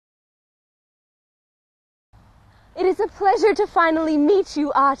It is a pleasure to finally meet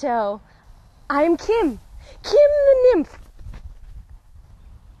you, Otto. I am Kim. Kim the nymph.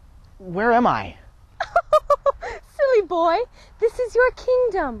 Where am I? Silly boy, this is your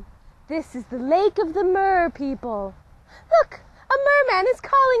kingdom. This is the lake of the mer people. Look, a merman is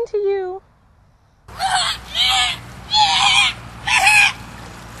calling to you.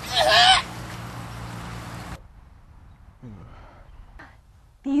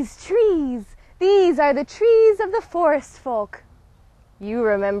 These are the trees of the forest folk. You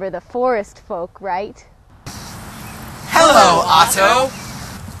remember the forest folk, right? Hello, Otto!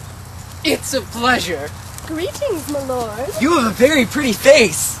 It's a pleasure. Greetings, my lord. You have a very pretty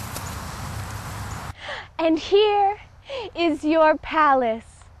face. And here is your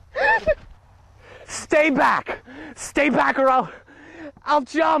palace. Stay back! Stay back or I'll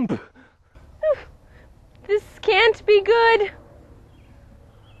jump! This can't be good.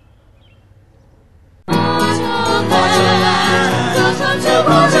 Welcome to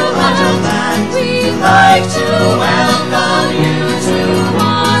Ottoland. We'd like to welcome you to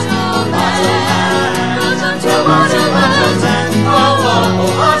Ottoland. Welcome to Ottoland. Oh,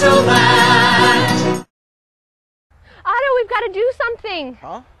 Ottoland. Otto, we've got to do something.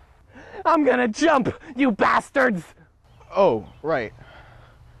 Huh? I'm gonna jump, you bastards! Oh, right.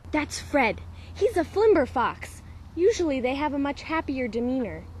 That's Fred. He's a flimber fox. Usually they have a much happier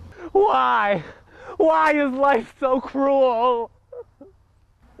demeanor. Why? Why is life so cruel?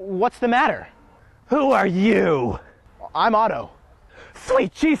 What's the matter? Who are you? I'm Otto.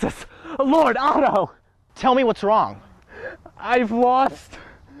 Sweet Jesus! Lord Otto! Tell me what's wrong. I've lost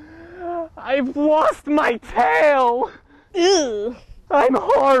my tail! Ew. I'm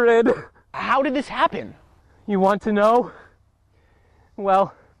horrid! How did this happen? You want to know?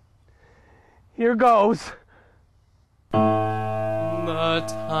 Well, here goes. The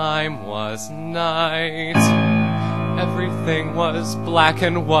time was night. Everything was black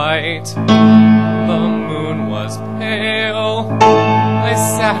and white. The moon was pale. I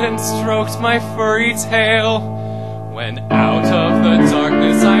sat and stroked my furry tail. When out of the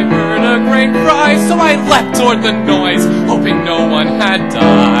darkness I heard a great cry, so I leapt toward the noise, hoping no one had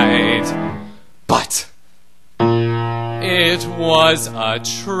died. But it was a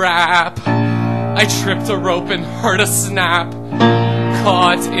trap. I tripped a rope and heard a snap,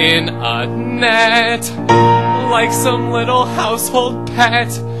 caught in a net, like some little household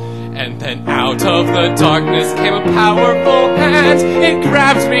pet. And then out of the darkness came a powerful hand. It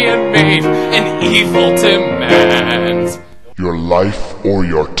grabbed me and made an evil demand. Your life or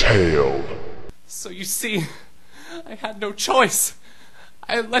your tail. So you see, I had no choice.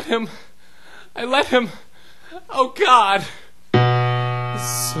 I let him, oh God.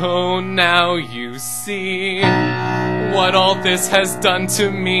 So now you see what all this has done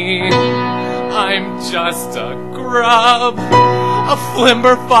to me. I'm just a grub, a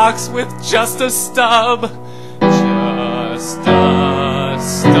flimber fox with just a stub. Just a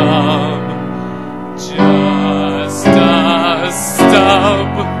stub. Just a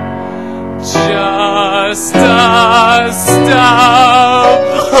stub. Just a stub.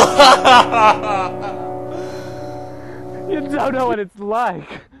 You don't know what it's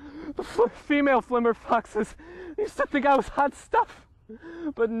like. The female flimmer foxes used to think I was hot stuff.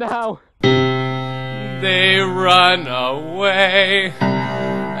 But now they run away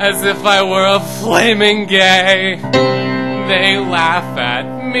as if I were a flaming gay. They laugh at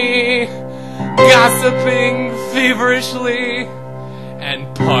me, gossiping feverishly.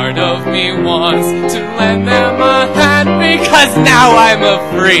 And part of me wants to lend them a hand, because now I'm a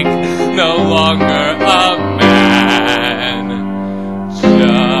freak, no longer a man.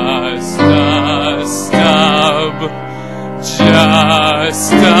 Just a stub.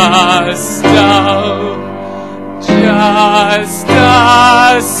 Just a stub. Just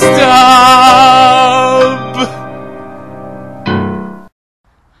a stub.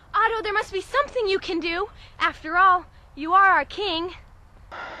 Otto, there must be something you can do. After all, you are our king.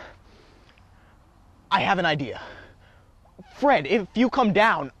 I have an idea. Fred, if you come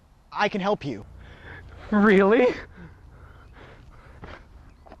down, I can help you. Really?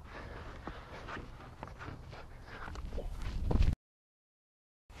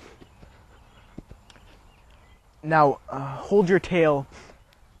 Now, hold your tail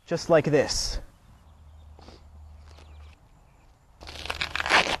just like this.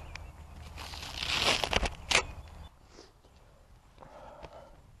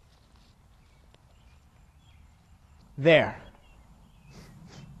 There.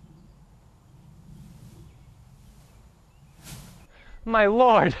 My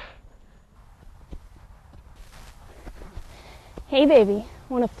lord. Hey, baby.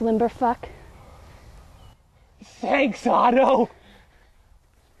 Want a flimber fuck? Thanks, Otto.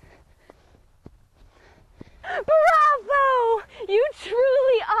 Bravo! You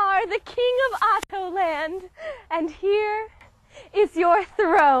truly are the king of Ottoland, and here is your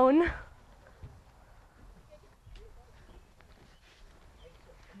throne.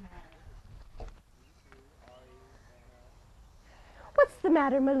 What's the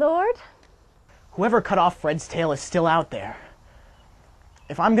matter, my lord? Whoever cut off Fred's tail is still out there.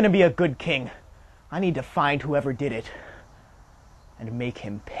 If I'm gonna be a good king, I need to find whoever did it and make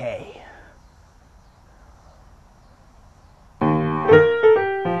him pay.